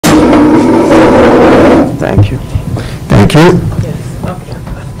Thank you. Thank you. Yes, okay.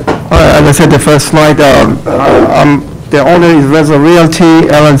 As I said, the first slide, the owner is Reza Realty,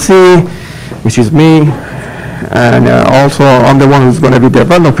 LLC, which is me. And also, I'm the one who's going to be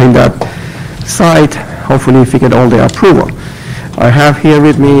developing that site, hopefully if we get all the approval. I have here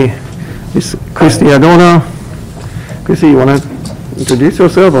with me Ms. Christy Adona. Christy, you want to introduce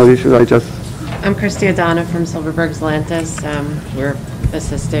yourself, or should I just? I'm Christy Adana from Silverberg's Lantis. We're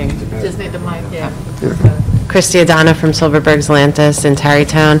assisting. Just need the mic, yeah. Christy Adana from Silverberg's Lantis in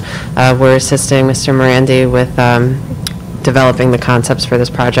Tarrytown. We're assisting Mr. Morandi with developing the concepts for this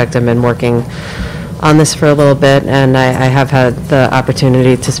project. I've been working on this for a little bit, and I have had the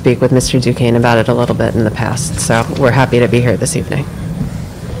opportunity to speak with Mr. Duquesne about it a little bit in the past. So we're happy to be here this evening.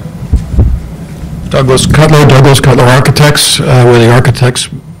 Douglas Cutler Architects. We're the architects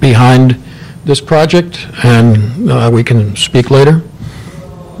behind this project, and we can speak later.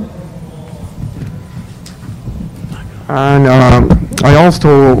 And I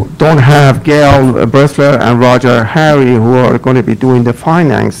also don't have Gail Bressler and Roger Harry, who are going to be doing the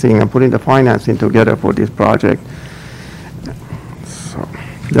financing and putting the financing together for this project. So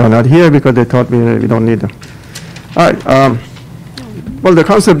they're not here because they thought we don't need them. All right. Well, the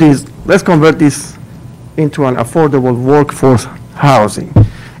concept is, let's convert this into an affordable workforce housing.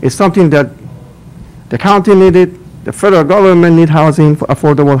 It's something that the county needed, the federal government need housing,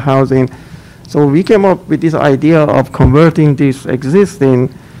 affordable housing. So we came up with this idea of converting this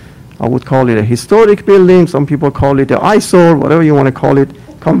existing, I would call it a historic building, some people call it an eyesore, whatever you want to call it,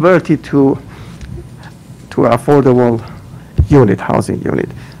 convert it to affordable unit, housing unit.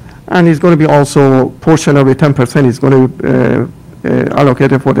 And it's going to be also, portion of it, 10% is going to be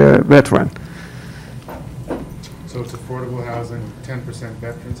allocated for the veteran. So it's affordable housing, 10%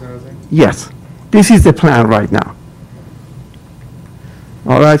 veterans housing? Yes, this is the plan right now.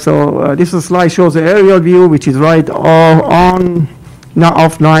 All right, so this slide shows the aerial view, which is right on now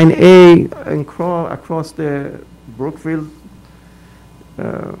off 9A and across the Brookfield,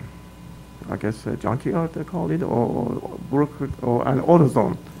 I guess junkyard they call it, or Brookfield, or an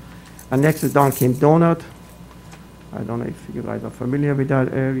AutoZone. And next is Dunkin' Donut. I don't know if you guys are familiar with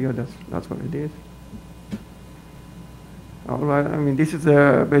that area. That's what it is. All right, I mean, this is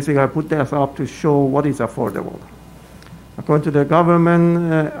basically I put this up to show what is affordable. According to the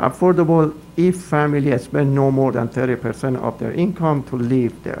government, affordable if family spend no more than 30% of their income to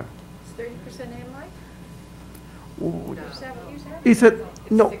live there. It's 30% AMI? No. Is that what you said? He said,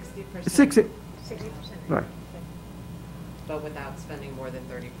 no, 60%. 60, 60%. right, But without spending more than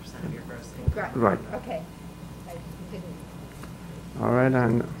 30% of your gross income. right. Okay. I didn't. All right,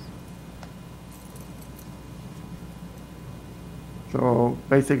 and so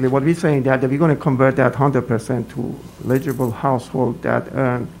basically what we're saying that we're going to convert that 100% to eligible household that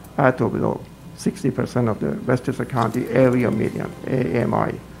earn at or below 60% of the Westchester County area median,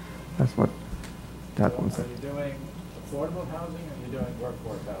 AMI. That's what that one said. Are you doing affordable housing or are you doing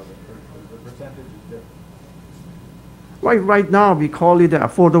workforce housing? Or the percentage is different? Right now, we call it the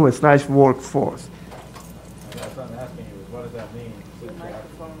affordable/workforce. That's what I'm asking you, is what does that mean? There's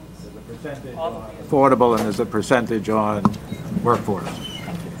a percentage on affordable and there's a percentage on workforce.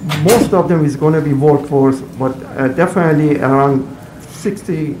 Most of them is going to be workforce, but definitely around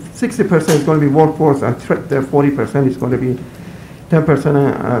 60% is going to be workforce, and 40% is going to be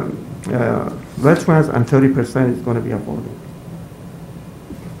 10% veterans, and 30% is going to be affordable.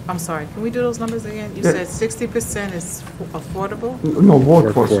 I'm sorry, can we do those numbers again? You Yeah. said 60% is affordable? No,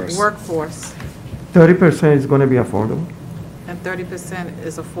 workforce. Workforce, 30% is going to be affordable, and 30%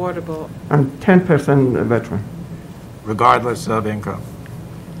 is affordable. and 10% veteran. Regardless of income.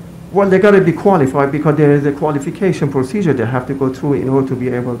 Well, they got to be qualified because there is a qualification procedure they have to go through in order to be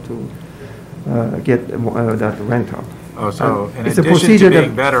able to get that rental. Oh, so in It's a addition procedure to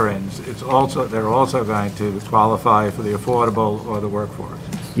being that- veterans, they're also going to qualify for the affordable or the workforce.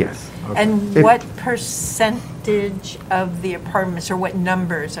 Yes. And If- what percentage of the apartments or what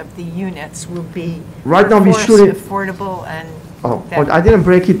numbers of the units will be Right now, we workforce, shouldn't- affordable and Oh, that- but I didn't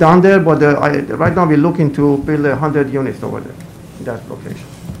break it down there, but right now we're looking to build 100 units over there, in that location.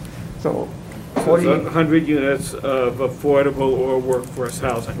 So, So it's 100 units of affordable or workforce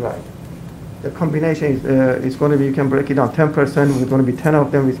housing. right. The combination is going to be, you can break it down, 10%, we're going to be 10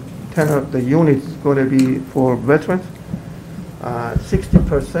 of them, 10 of the units is going to be for veterans.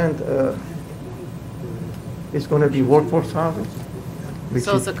 60% is going to be workforce housing. which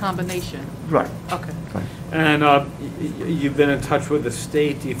So is- it's a combination? Right. Okay. And you've been in touch with the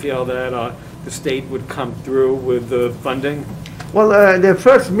state. Do you feel that the state would come through with the funding? Well, the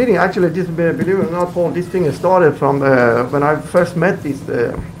first meeting, actually, believe it or not, Paul, this thing started from when I first met this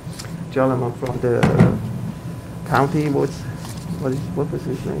gentleman from the county, what was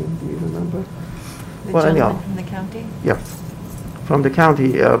his name, do you remember? The Well, anyhow. gentleman from the county? Yes. From the county,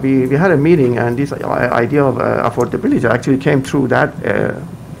 we had a meeting, and this idea of affordability actually came through that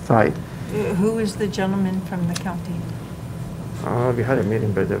side. Who is the gentleman from the county? We had a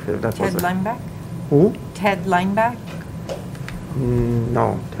meeting, but that was... Ted Lineback? Who? Ted Lineback?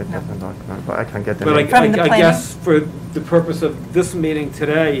 No, Ted No. doesn't like, but I can get the But name. From the I planning? guess for the purpose of this meeting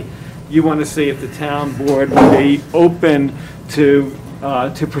today, you want to see if the town board would be open to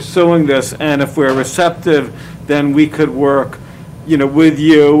pursuing this, and if we're receptive, then we could work, with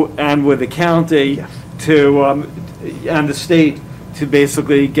you and with the county Yes. to, and the state to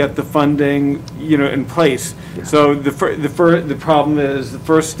basically get the funding, in place. Yeah. So the problem is, the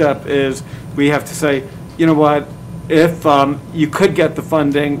first step is, we have to say, you know what, if you could get the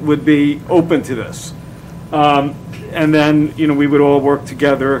funding, would be open to this. And then, we would all work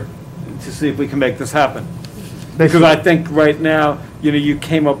together to see if we can make this happen. Because I think right now, you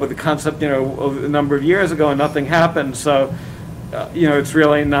came up with the concept, a number of years ago, and nothing happened, so, it's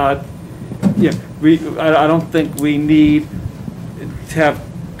really not, I don't think we need to have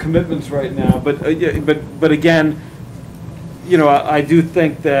commitments right now, but again, I do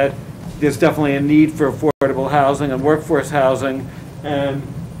think that there's definitely a need for affordable housing and workforce housing, and,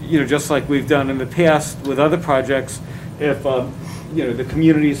 just like we've done in the past with other projects, if, the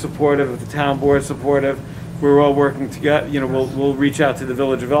community is supportive, if the town board is supportive, we're all working together, we'll reach out to the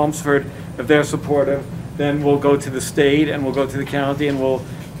village of Elmsford. If they're supportive, then we'll go to the state and we'll go to the county and we'll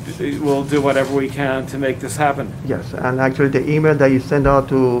do whatever we can to make this happen. Yes, and actually the email that you sent out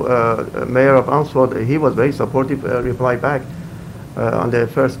to Mayor of Elmsford, he was very supportive, reply back on the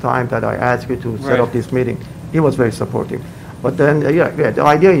first time that I asked you to set up Right. this meeting. He was very supportive. But then, yeah, the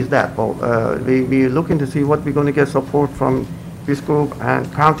idea is that, Paul, we're looking to see what we're going to get support from this group,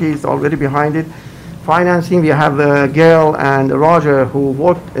 and county is already behind it. Financing, we have Gail and Roger who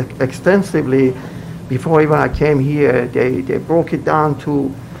worked extensively before even I came here. They broke it down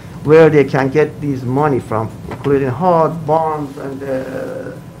to where they can get these money from, including HUD, bonds, and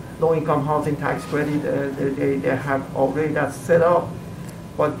low-income housing tax credit. They have already that set up,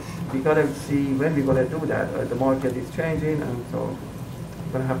 but we got to see when we're going to do that. The market is changing, and so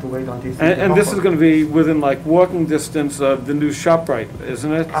we're going to have to wait on this. And this is going to be within like walking distance of the new ShopRite,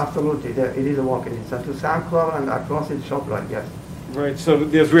 isn't it? Absolutely, it is a walking distance to Sam Club and across the ShopRite, yes. Right, so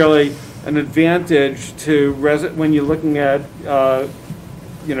there's really an advantage to when you're looking at,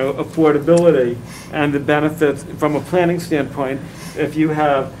 affordability and the benefits from a planning standpoint. If you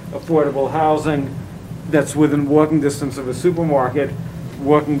have affordable housing that's within walking distance of a supermarket,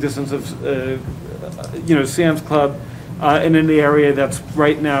 walking distance of, Sam's Club, in an area that's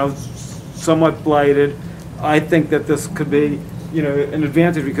right now somewhat blighted, I think that this could be, an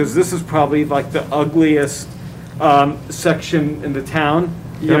advantage, because this is probably like the ugliest section in the town.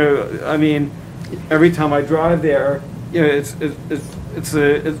 I mean, every time I drive there, it's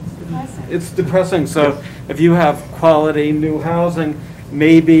depressing. So if you have quality new housing,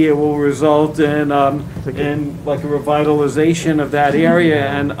 maybe it will result in like a revitalization of that area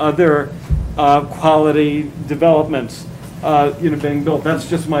and other quality developments, being built. That's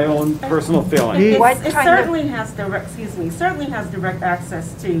just my own personal feeling. What It kind of- certainly has direct, certainly has direct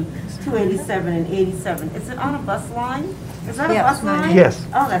access to 287 and 87. Is it on a bus line? Is that a Yes. bus line? Yes.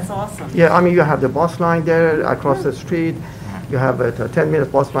 Oh, that's awesome. Yeah, I mean, you have the bus line there across the street. You have a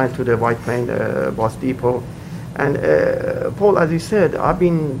 10-minute bus line to the White Plain bus depot. And Paul, as you said,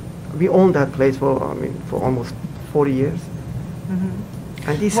 we own that place for almost 40 years.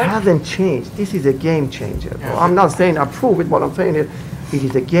 And this What- hasn't changed. This is a game changer. I'm not saying approve it, but I'm saying it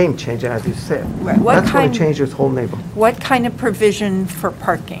is a game changer, as you said. Right. What That's going kind- to change this whole neighborhood. What kind of provision for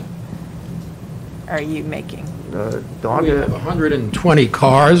parking are you making? Dog, We have 120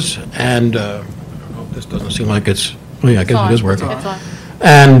 cars, and, this doesn't seem like it's, well, yeah, I guess it is working. It's on.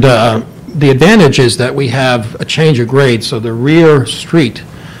 And the advantage is that we have a change of grade, so the rear street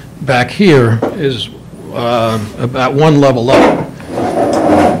back here is about one level up.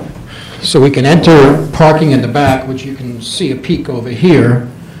 So we can enter parking in the back, which you can see a peak over here.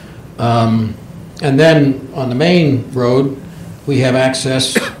 And then on the main road, we have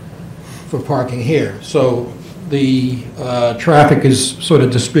access for parking here. So the traffic is sort of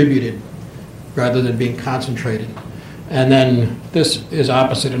distributed rather than being concentrated. And then this is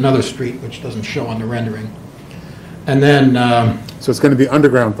opposite another street, which doesn't show on the rendering. And then, So it's going to be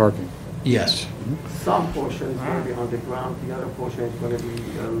underground parking? yes. some portion is going to be underground, the other portion is going to be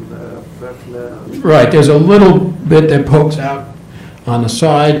first level. Right, there's a little bit that pokes out on the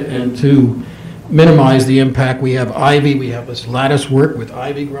side, and to minimize the impact, we have lattice work with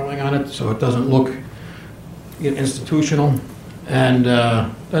ivy growing on it, so it doesn't look institutional, and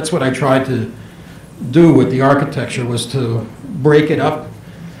that's what I tried to do with the architecture, was to break it up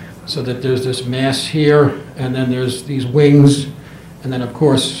so that there's this mass here, and then there's these wings, and then of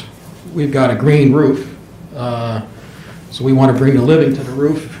course we've got a green roof. So we want to bring the living to the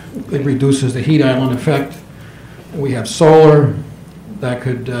roof. It reduces the heat island effect. And we have solar that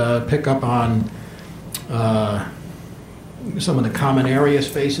could pick up on some of the common area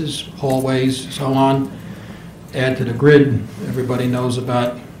spaces, hallways, so on. Add to the grid. Everybody knows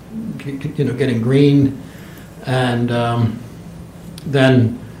about getting green, and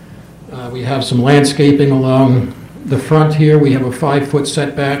then we have some landscaping along the front here. We have a 5-foot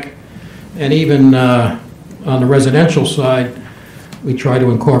setback, and even on the residential side, we try to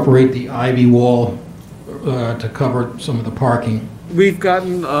incorporate the ivy wall to cover some of the parking. We've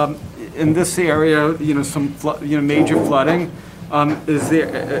gotten, in this area, some major flooding. Is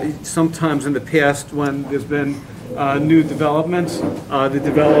there, sometimes in the past when there's been new developments, the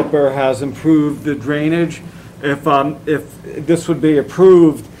developer has improved the drainage. If this would be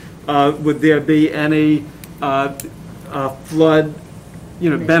approved, would there be any flood,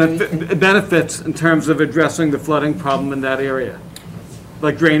 benefits in terms of addressing the flooding problem in that area,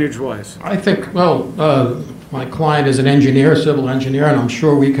 like drainage-wise? I think, well, my client is an engineer, civil engineer, and I'm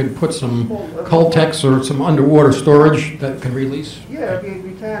sure we could put some Coltex or some underwater storage that can release. Yeah,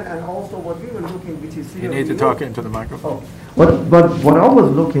 we can, and also what we were looking, which is... You need to talk into the microphone. But what I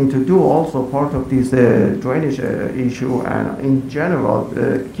was looking to do, also part of this drainage issue, and in general,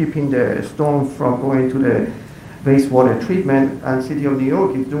 keeping the storm from going to the wastewater treatment, and City of New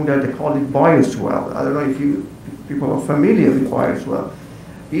York is doing that. They call it bioswale. I don't know if people are familiar with bioswale.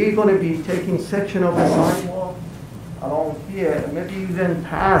 We're going to be taking section of the sidewalk along here, maybe even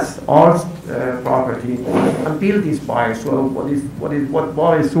past our property, and build this bioswale. What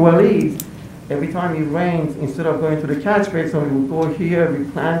bioswale is? Every time it rains, instead of going to the catch basin, we will go here, we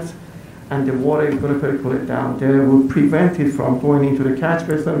plant, and the water is going to percolate down there. We'll prevent it from going into the catch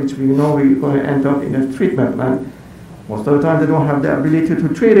basin, which we know we're going to end up in a treatment plant. Most of the time, they don't have the ability to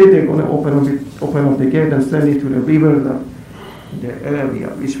treat it. They're going to open up the gate and send it to the river, the area,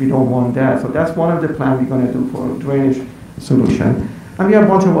 which we don't want that. So that's one of the plans we're going to do for drainage solution. And we have a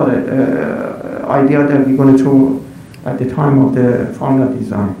bunch of other ideas that we're going to throw at the time of the final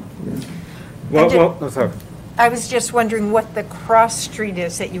design. Well, sorry. I was just wondering what the cross street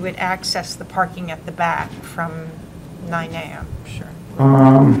is that you would access the parking at the back from 9 a.m. Sure.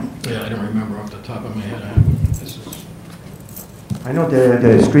 Yeah, I don't remember off the top of my head. I know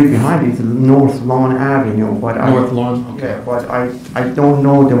the street behind it is North Lawn Avenue, but North Lawn, okay. Yeah, but I don't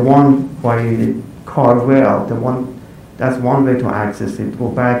know the one by Carwell. The one, that's one way to access it. Go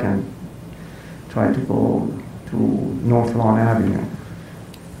back and try to go to North Lawn Avenue.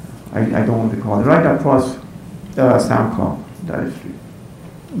 I don't want to call it. Right across Sound Club, that is street.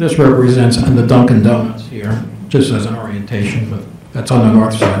 This represents the Dunkin' Donuts here, just as an orientation, but that's on the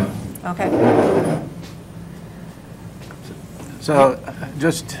north side. Okay. So,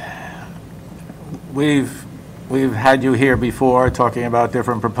 just, we've had you here before talking about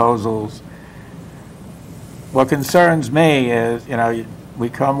different proposals. What concerns me is, we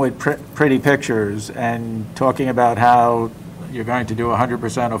come with pretty pictures and talking about how you're going to do 100%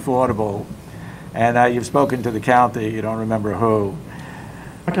 affordable, and you've spoken to the county, you don't remember who.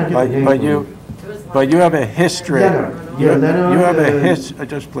 But you have a history. You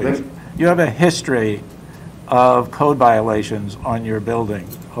have a history of code violations on your building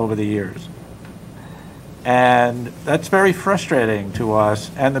over the years. And that's very frustrating to us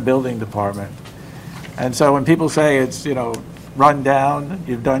and the building department. And so when people say it's, run down,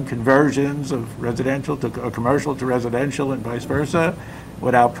 you've done conversions of residential to commercial to residential and vice versa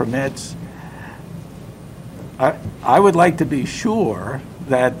without permits, I would like to be sure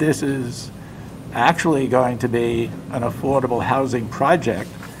that this is actually going to be an affordable housing project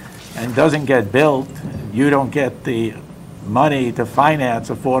and doesn't get built, you don't get the money to finance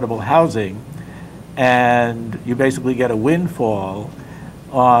affordable housing, and you basically get a windfall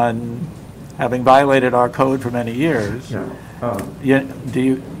on having violated our code for many years.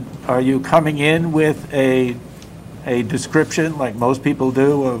 Are you coming in with a description, like most people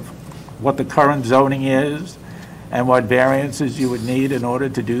do, of what the current zoning is and what variances you would need in order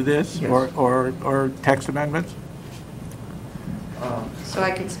to do this, yes, or text amendments? So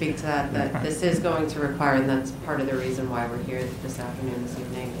I could speak to that this is going to require, and that's part of the reason why we're here this afternoon, this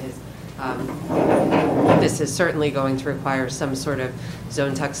evening, is this is certainly going to require some sort of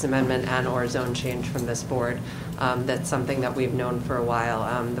zone text amendment and or zone change from this board. That's something that we've known for a while.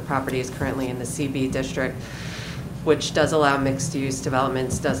 The property is currently in the CB district. which does allow mixed-use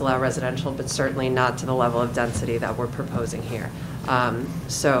developments, does allow residential, but certainly not to the level of density that we're proposing here.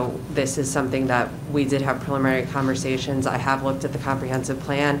 So this is something that we did have preliminary conversations. I have looked at the comprehensive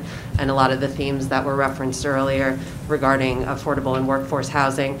plan, and a lot of the themes that were referenced earlier regarding affordable and workforce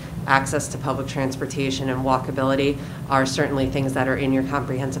housing, access to public transportation, and walkability are certainly things that are in your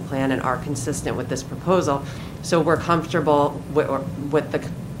comprehensive plan and are consistent with this proposal. So we're comfortable with the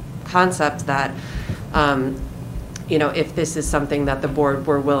concept that if this is something that the board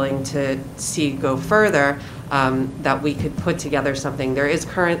were willing to see go further, that we could put together something. There is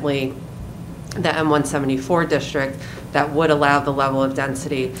currently the M174 district that would allow the level of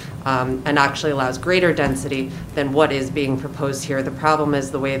density and actually allows greater density than what is being proposed here. The problem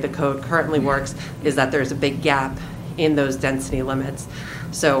is the way the code currently works is that there's a big gap in those density limits.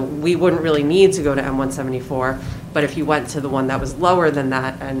 So we wouldn't really need to go to M174, but if you went to the one that was lower than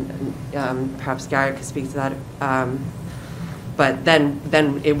that, and perhaps Gary could speak to that, but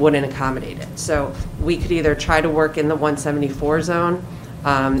then it wouldn't accommodate it. So we could either try to work in the 174 zone,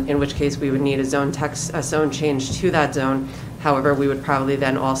 in which case we would need a zone change to that zone. However, we would probably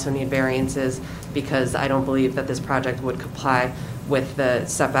then also need variances because I don't believe that this project would comply with the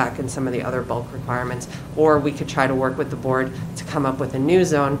setback and some of the other bulk requirements. Or we could try to work with the board to come up with a new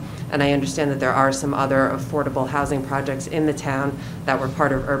zone. And I understand that there are some other affordable housing projects in the town that were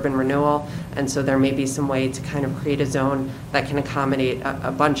part of urban renewal. And so there may be some way to kind of create a zone that can accommodate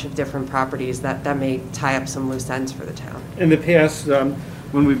a bunch of different properties that may tie up some loose ends for the town. In the past,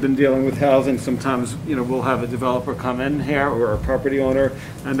 when we've been dealing with housing, sometimes, we'll have a developer come in here or a property owner,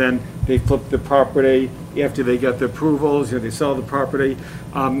 and then they flip the property after they get the approvals, they sell the property.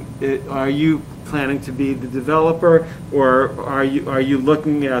 Are you planning to be the developer, or are you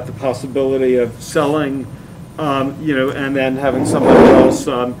looking at the possibility of selling, and then having somebody else,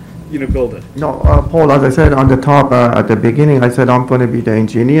 build it? No, Paul, as I said on the top, at the beginning, I said I'm going to be the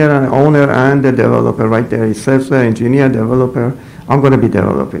engineer and owner and the developer right there. It says the engineer, developer. I'm going to be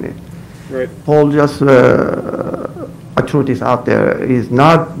developing it. Right. Paul, just I threw this out there. It's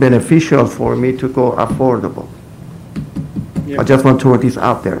not beneficial for me to go affordable. Yeah. I just want to throw this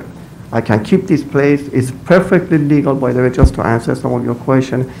out there. I can keep this place. It's perfectly legal, by the way, just to answer some of your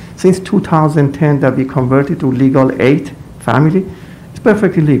question. Since 2010 that we converted to legal 8 family, it's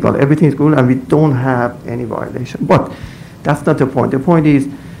perfectly legal. Everything is good, and we don't have any violation. But that's not the point. The point is,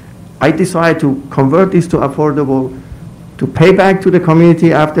 I decided to convert this to affordable, to pay back to the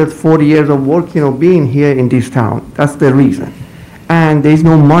community after 40 years of work, being here in this town. That's the reason. And there's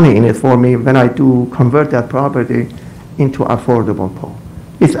no money in it for me when I do convert that property into affordable, Paul.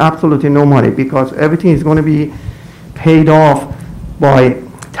 It's absolutely no money because everything is going to be paid off by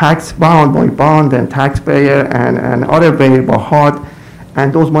tax bond, by bond and taxpayer and other way by HUD,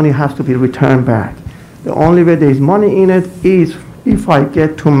 and those money has to be returned back. The only way there's money in it is if I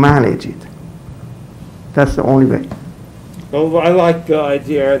get to manage it. That's the only way. Well, I like the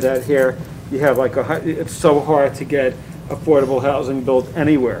idea that here you have it's so hard to get affordable housing built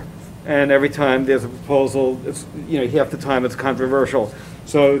anywhere. And every time there's a proposal, it's, half the time it's controversial.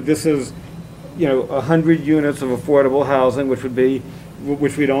 So this is, 100 units of affordable housing, which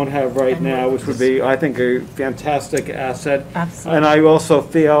we don't have right now, which would be, I think, a fantastic asset. Absolutely. And I also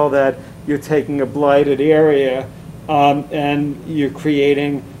feel that you're taking a blighted area and you're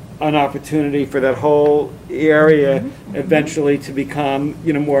creating an opportunity for that whole area eventually to become,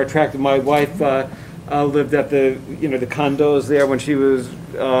 more attractive. My wife lived at the condos there when she was,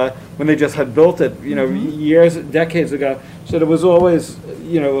 when they just had built it, decades ago. So it was always,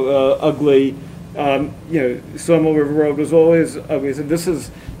 ugly. Sawmill River Road was always ugly. So this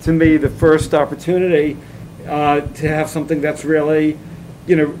is, to me, the first opportunity to have something that's really,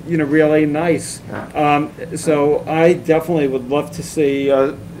 really nice. So I definitely would love to see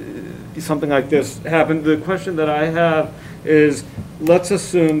something like this happen. The question that I have is, let's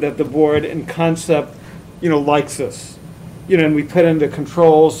assume that the board in concept, likes this, and we put in the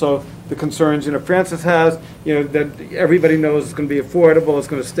controls, so the concerns, Francis has, that everybody knows it's going to be affordable, it's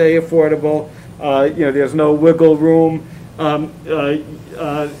going to stay affordable, there's no wiggle room,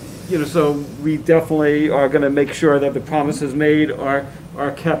 so we definitely are going to make sure that the promises made are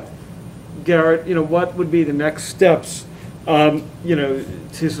kept. Garrett, what would be the next steps,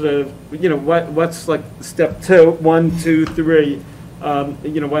 to sort of, what's like step 2, 1, 2, 3,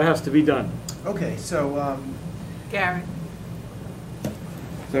 what has to be done? Okay, so, Gary.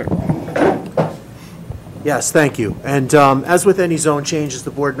 Sir. yes, thank you. And as with any zone change, as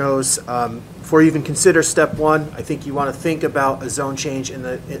the board knows, before you even consider step 1, I think you want to think about a zone change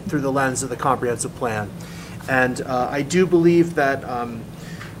through the lens of the comprehensive plan. And I do believe that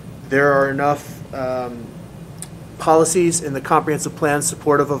there are enough policies in the comprehensive plan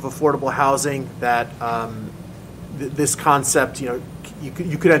supportive of affordable housing, that this concept, you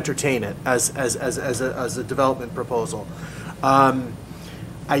could entertain it as a development proposal.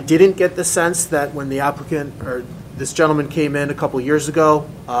 I didn't get the sense that when the applicant, or this gentleman came in a couple years ago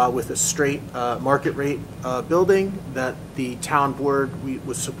with a straight market rate building, that the town board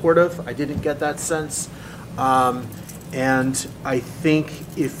was supportive. I didn't get that sense. And I think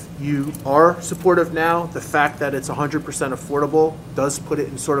if you are supportive now, the fact that it's 100% affordable does put it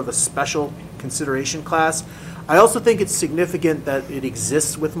in sort of a special consideration class. I also think it's significant that it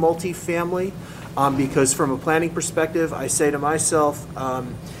exists with multifamily, because from a planning perspective, I say to myself,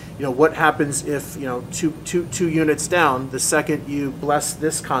 what happens if, two units down, the second you bless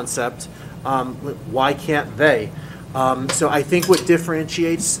this concept, why can't they? So I think what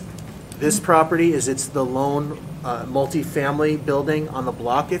differentiates this property is it's the lone multifamily building on the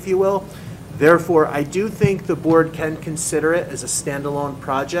block, if you will. Therefore, I do think the board can consider it as a standalone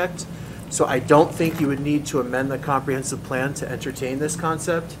project. So I don't think you would need to amend the comprehensive plan to entertain this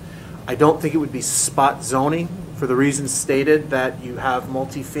concept. I don't think it would be spot zoning for the reasons stated, that you have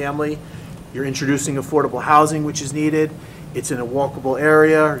multifamily, you're introducing affordable housing, which is needed. It's in a walkable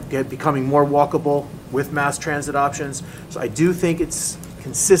area, becoming more walkable with mass transit options. So I do think it's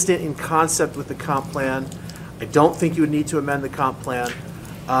consistent in concept with the comp plan. I don't think you would need to amend the comp plan.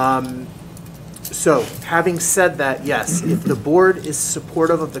 So having said that, yes, if the board is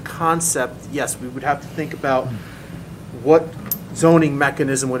supportive of the concept, yes, we would have to think about what zoning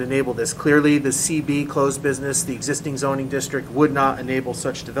mechanism would enable this. Clearly, the CB, closed business, the existing zoning district would not enable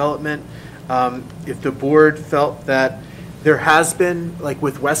such development. If the board felt that there has been, like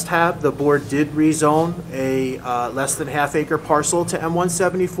with West Hab, the board did rezone a less than half-acre parcel to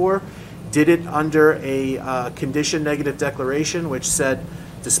M174, did it under a condition negative declaration, which said,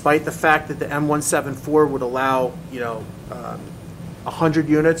 despite the fact that the M174 would allow, 100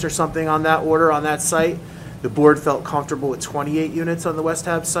 units or something on that order on that site, the board felt comfortable with 28 units on the West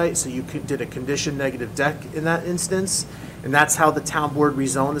Hab site, so you did a condition negative dec in that instance, and that's how the town board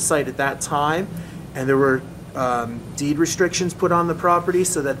rezoned the site at that time. And there were deed restrictions put on the property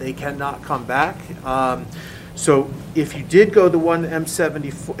so that they cannot come back. So if you did go the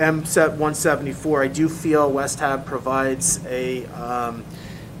M174, I do feel West Hab provides a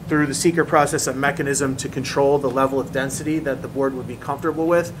through the seeker process a mechanism to control the level of density that the board would be comfortable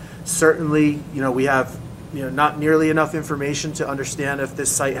with. Certainly, we have not nearly enough information to understand if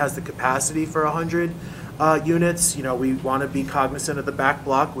this site has the capacity for 100 units. We want to be cognizant of the back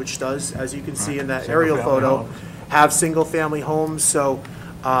block, which does, as you can see in that aerial photo, have single-family homes. So,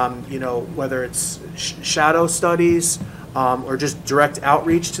 whether it's shadow studies or just direct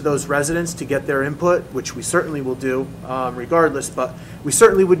outreach to those residents to get their input, which we certainly will do regardless, but we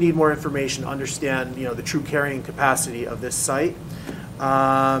certainly would need more information to understand, the true carrying capacity of this site.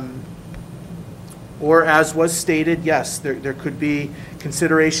 Or as was stated, yes, there could be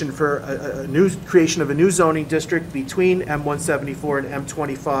consideration for a new creation of a new zoning district between M174 and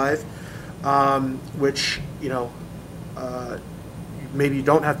M25, which, maybe you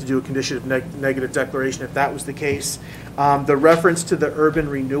don't have to do a condition of negative declaration if that was the case. The reference to the urban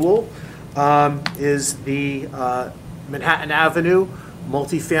renewal is the Manhattan Avenue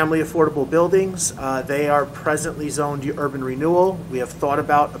multifamily affordable buildings. They are presently zoned urban renewal. We have thought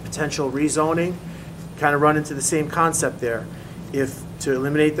about a potential rezoning, kind of run into the same concept there. If to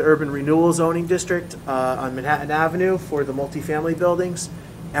eliminate the urban renewal zoning district on Manhattan Avenue for the multifamily buildings,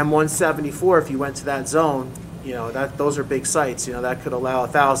 M174, if you went to that zone, those are big sites. That could allow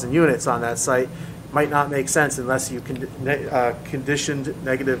 1,000 units on that site. Might not make sense unless you conditioned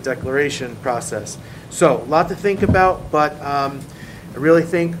negative declaration process. So a lot to think about, but I really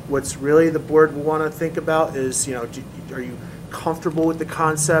think what's really the board will want to think about is, are you comfortable with the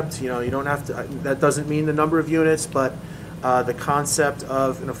concept? You don't have to, that doesn't mean the number of units, but the concept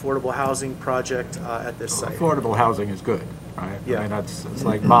of an affordable housing project at this site. Affordable housing is good, right? Yeah. I mean, it's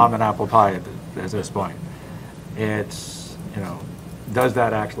like mom and apple pie at this point. It's, does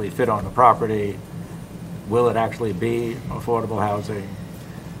that actually fit on the property? Will it actually be affordable housing?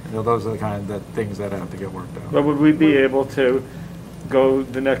 Those are the kind of things that have to get worked out. But would we be able to go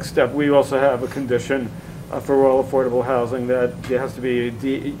the next step? We also have a condition for all affordable housing that there has to be,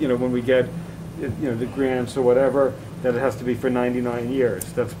 when we get, the grants or whatever, that it has to be for 99 years.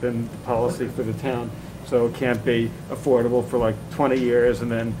 That's been the policy for the town. So it can't be affordable for like 20 years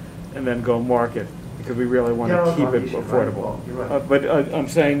and then go market, because we really want to keep it affordable. Right. But I'm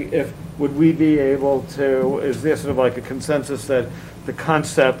saying, would we be able to, is there sort of like a consensus that the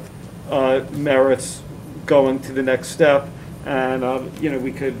concept merits going to the next step? And,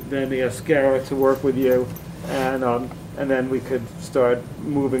 we could then ask Garrett to work with you and then we could start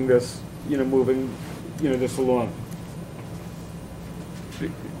moving this, this along.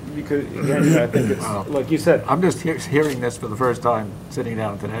 Because, again, I think it's, like you said. I'm just hearing this for the first time, sitting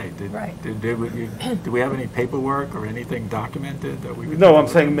down today. Right. Do we have any paperwork or anything documented that we could? No, I'm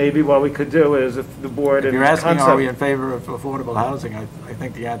saying maybe what we could do is if the board. If you're asking, are we in favor of affordable housing, I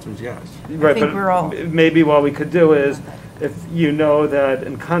think the answer is yes. Right, think but we're all- maybe what we could do is, if you know that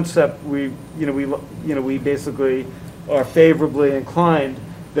in concept, we basically are favorably inclined,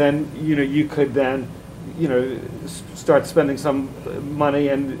 then, you could then, start spending some money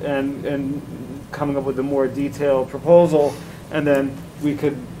and coming up with a more detailed proposal, and then we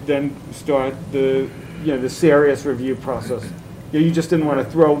could then start the serious review process. You just didn't want to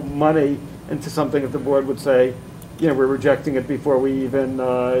throw money into something if the board would say, we're rejecting it before we even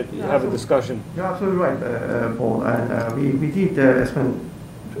have a discussion. You're absolutely right, Paul, and we did spend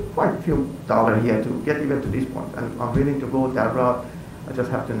quite a few dollars here to get even to this point, and I'm willing to go that route. I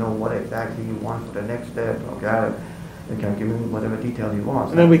just have to know what exactly you want for the next step. Okay, you can give me whatever detail you want.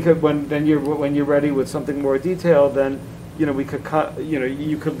 And then we could, when you're ready with something more detailed, then we could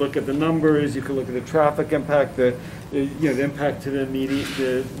you could look at the numbers, you could look at the traffic impact, the impact to the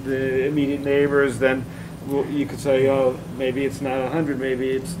immediate neighbors. Then you could say, oh, maybe it's not 100,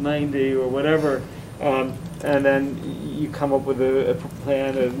 maybe it's 90 or whatever, and then you come up with a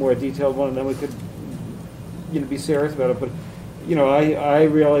plan, a more detailed one, and then we could be serious about it. But I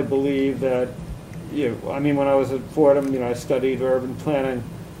really believe that, when I was at Fordham, I studied urban planning,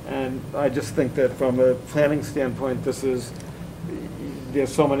 and I just think that from a planning standpoint, there's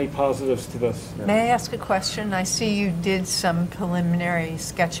so many positives to this. May I ask a question? I see you did some preliminary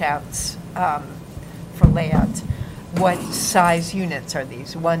sketch-outs for layout. What size units are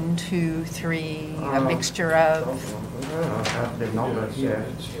these? 1, 2, 3, a mixture of? I have the number here.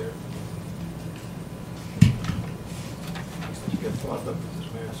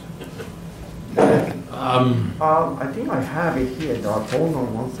 I think I have it here, Doc. Hold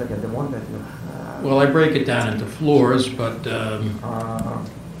on one second. The one that you have. Well, I break it down into floors, but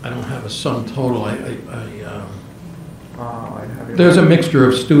I don't have a sum total. I have it. There's a mixture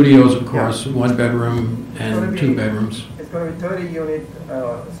of studios, of course, 1 bedroom and 2 bedrooms. It's going to be 30-unit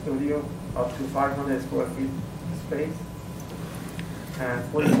studio, up to 500 square feet space, and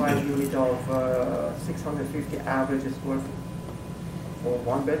 45 unit of 650 average square feet for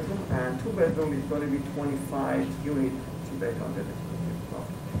 1 bedroom, and 2 bedroom is going to be 25 unit, 2 bedroom.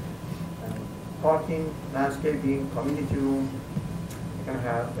 Parking, landscaping, community room. You're going to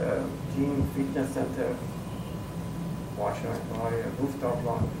have gym, fitness center, washer and dryer, rooftop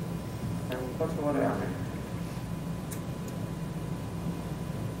lawn, and a bunch of other amenities.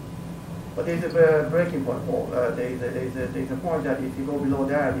 But there's a breaking point, Paul. There's a point that if you go below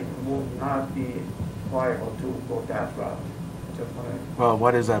that, it will not be viable to go that route. Well,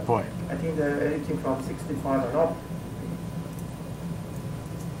 what is that point? I think anything from 65 and up,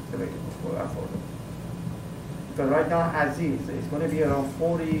 the way to go affordable. Because right now, as is, it's going to be around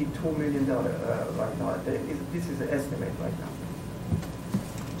 $42 million right now. This is the estimate right now.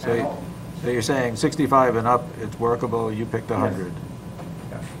 So you're saying 65 and up, it's workable, you picked 100.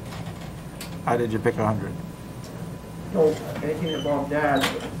 Yes. How did you pick 100? No, anything above that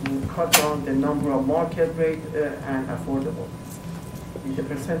will cut down the number of market rate and affordable. The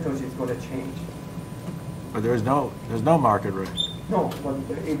percentage is going to change. But there's no market rate. No, but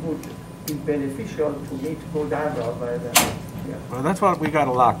it would be beneficial to me to go that route rather than, yeah. Well, that's what we got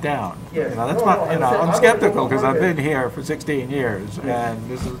to lock down. Yes. I'm skeptical because I've been here for 16 years, and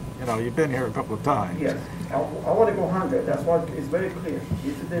this is, you've been here a couple of times. Yes, I want to go 100. That's what is very clear.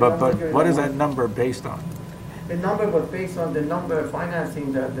 But what is that number based on? The number was based on the number of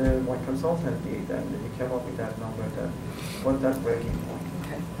financing that my consultant did, and he came up with that number. That's breaking point.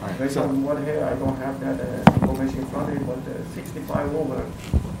 Right. Based on what here, I don't have that information in front of me, but 65 over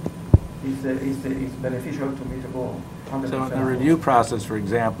is beneficial to me to go 100%. So in the review process, for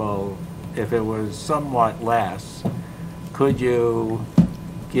example, if it was somewhat less, could you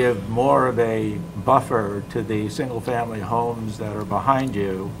give more of a buffer to the single-family homes that are behind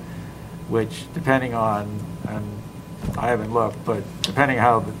you, which depending on, and I haven't looked, but depending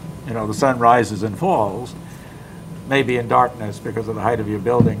how the sun rises and falls, may be in darkness because of the height of your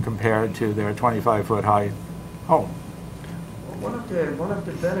building compared to their 25-foot high home. One of the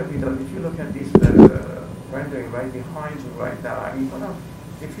benefits of, if you look at this rendering right behind you right now, I mean,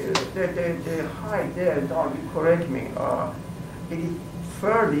 if you the height there, Doug, you correct me, it is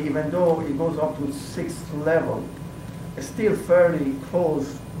fairly, even though it goes up to 6th level, it's still fairly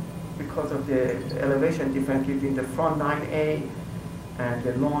close because of the elevation difference between the front 9A and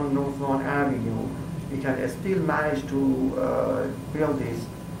the North Lawn Avenue. we can still manage to build this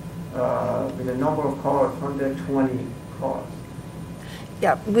with a number of cars, 120 cars.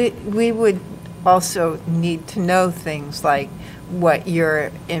 Yeah, we would also need to know things like what you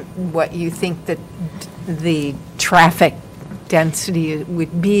think that the traffic density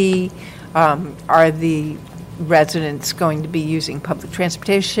would be. Are the residents going to be using public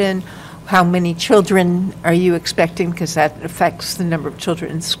transportation? How many children are you expecting? Because that affects the number of children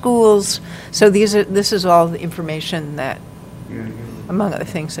in schools. So this is all the information that, among other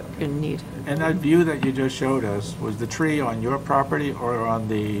things, that we need. And that view that you just showed us, was the tree on your property or on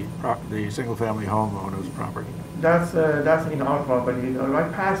the single-family homeowner's property? That's in our property.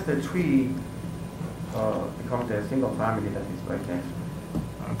 Right past the tree becomes a single family that is right next.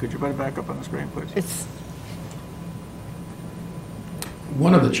 Could you put it back up on the screen, please? It's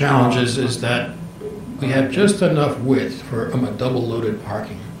One of the challenges is that we have just enough width for a double-loaded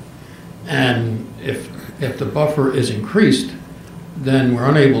parking. And if the buffer is increased, then we're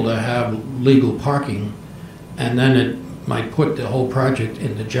unable to have legal parking, and then it might put the whole project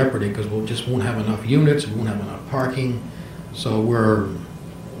into jeopardy because we just won't have enough units, we won't have enough parking. So we're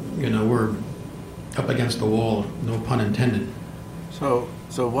up against the wall, no pun intended. So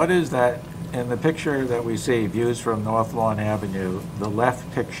what is that, in the picture that we see, views from North Lawn Avenue, the left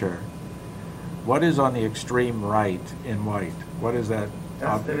picture, what is on the extreme right in white? What is that?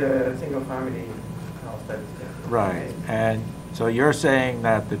 That's the single family house that is there. Right, and so you're saying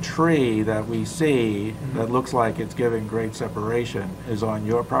that the tree that we see that looks like it's giving great separation is on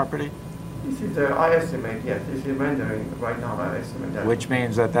your property? This is, I estimate, yes, this is rendering right now, I estimate that. Which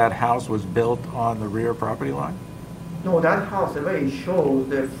means that that house was built on the rear property line? No, that house, the way it shows,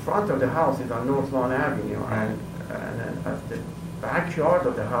 the front of the house is on North Lawn Avenue, and then at the backyard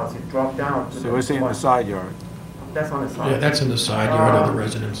of the house, it dropped down. So we're seeing the side yard? That's on the side. Yeah, that's in the side yard of the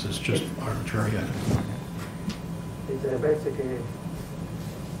residence, it's just arbitrary. It's basically,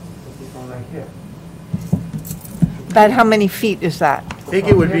 it's on like here. about how many feet is that? I think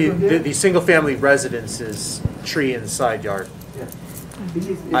it would be the single-family residence's tree in the side yard.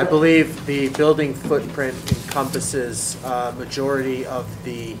 I believe the building footprint encompasses majority of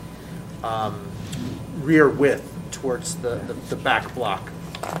the rear width towards the back block.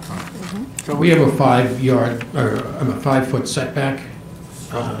 So we have a 5-foot setback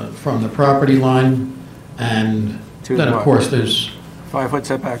from the property line, and then of course there's 5-foot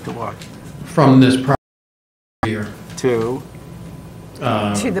setback to what? from this property here. To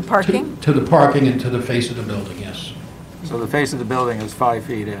the parking? To the parking and to the face of the building, yes. So the face of the building is 5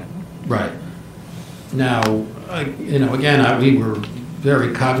 feet in. Right. Now, again, we were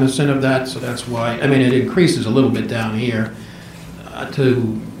very cognizant of that, so that's why, I mean, it increases a little bit down here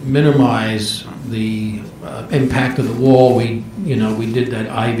to minimize the impact of the wall. We did that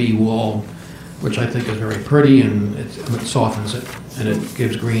ivy wall, which I think is very pretty, and it softens it, and it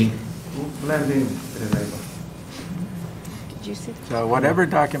gives green. Blending with the neighbor. Did you see? So whatever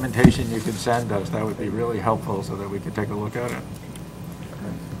documentation you could send us, that would be really helpful so that we could take a look at it.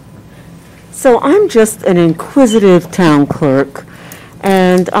 So I'm just an inquisitive town clerk,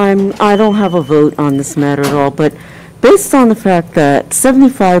 and I don't have a vote on this matter at all, but based on the fact that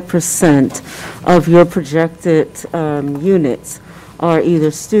 75% of your projected units are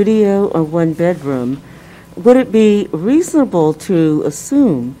either studio or one-bedroom, would it be reasonable to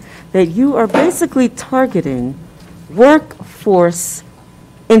assume that you are basically targeting workforce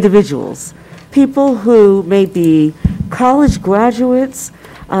individuals, people who may be college graduates,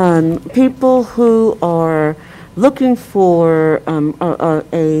 people who are looking for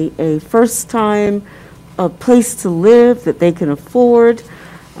a first-time place to live that they can afford,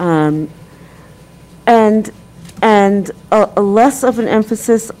 and a less of an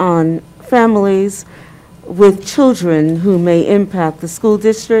emphasis on families with children who may impact the school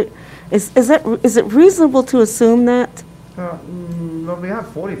district? Is it reasonable to assume that? Well, we have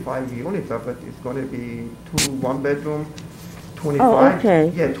 45 units of it. It's going to be 2 one-bedroom, 25. Oh,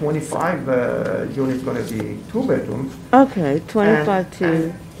 okay. Yeah, 25 units going to be 2-bedrooms. Okay, 25 to...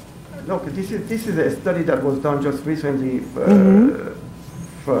 And look, this is a study that was done just recently from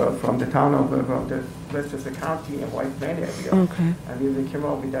the town of from the Westchester County and White Plain area. Okay. And we came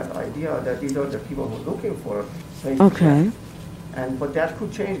up with that idea that these are the people who are looking for space. Okay. But that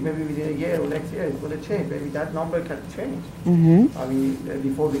could change maybe within a year or next year. It's going to change. Maybe that number can change. I mean,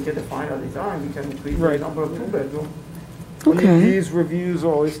 before we get the final design, we can increase the number of 2-bedroom. Okay. These reviews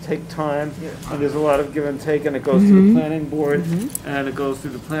always take time, and there's a lot of give and take, and it goes to the planning board, and it goes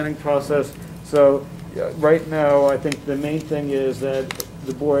through the planning process. So right now, I think the main thing is that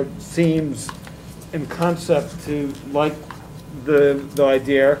the board seems, in concept, to like the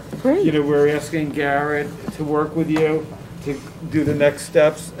idea. Great. You know, we're asking Garrett to work with you to do the next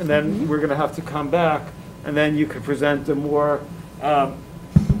steps, and then we're gonna have to come back, and then you could present a more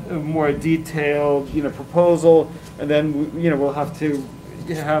detailed, you know, proposal, and then, you know, we'll have to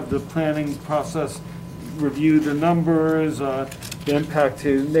have the planning process review the numbers, the impact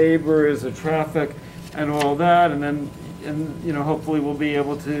to neighbors, the traffic, and all that, and then, you know, hopefully we'll be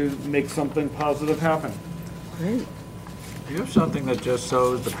able to make something positive happen. Great. Do you have something that just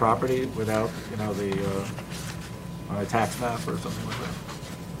shows the property without, you know, the, on a tax map or something like that?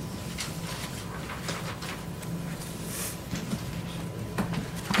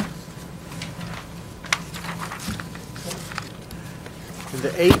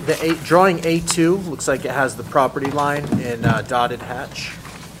 Drawing A2 looks like it has the property line in dotted hatch.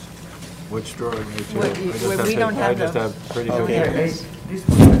 Which drawing? We don't have I just those. have pretty Okay, good. this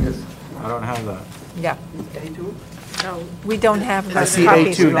one, I guess. I don't have that. Yeah, A2? No, we don't have I those see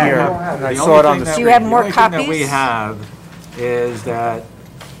copies. A2 of that. here. have I The saw only it on thing the that Do you we- have more The only thing that we copies? have is that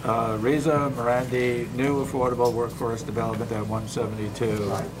Riza Morandi, new affordable workforce development at 172.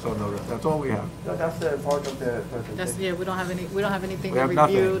 Right. So no, that's all we have. No, that's the part of the that's, presentation. yeah, we don't have anything We to have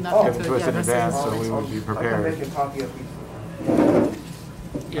review, nothing nothing given to, to us yeah, in this advance, is, so we would be I can prepared. make a copy of it.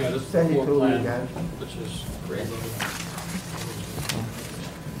 Yeah, this Send it floor to me, plan, guys. which is great.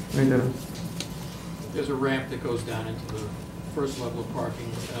 There's a ramp that goes down into the first level of parking.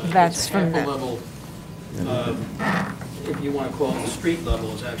 That's It's from half that. a level, if you want to call it the street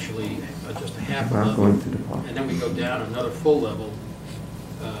level, is actually just a half a I'm level. going to the park. And then we go down another full level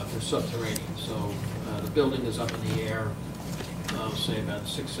for subterranean. So the building is up in the air, say about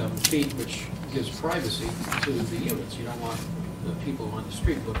 6-7 feet, which gives privacy to the units. You don't want the people on the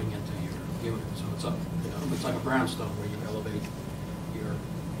street looking into your unit. So it's up, you know, it's like a brownstone where you elevate your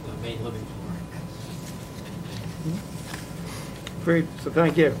the main living floor. Great, so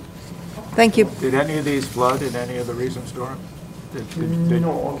thank you. Thank you. Did any of these flood in any of the recent storms? Did-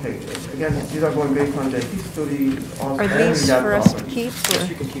 No, okay, again, these are going based on the history of Are every these that for us to property. keep, or?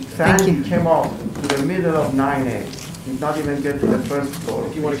 You can keep that. Thank Sandy came up to the middle of 9A, did not even get to the first floor,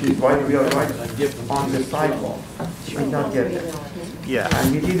 If you want to which is keep why we are I'd right give them on to the you. sidewalk. Did not get there. Yeah.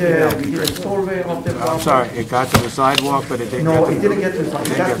 And we did a survey of the property. I'm sorry, it got to the sidewalk, but it didn't get No, to it didn't get to the side, it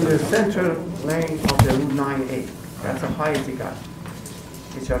Didn't got get to to the center lane of the Route 9A. That's the highest it got.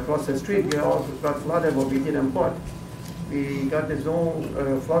 Which across the street, we also got flooded, but we didn't put. We got the zone,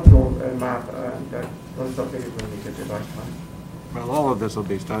 flood zone map, and that was something when we get the right time. Well, all of this will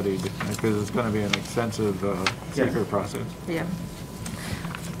be studied, because it's going to be an extensive Yes. secret process. Yeah.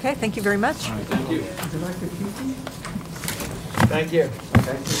 Okay, thank you very much. All right. Thank you. Would you like to keep these? Thank you.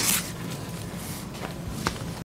 Thank you.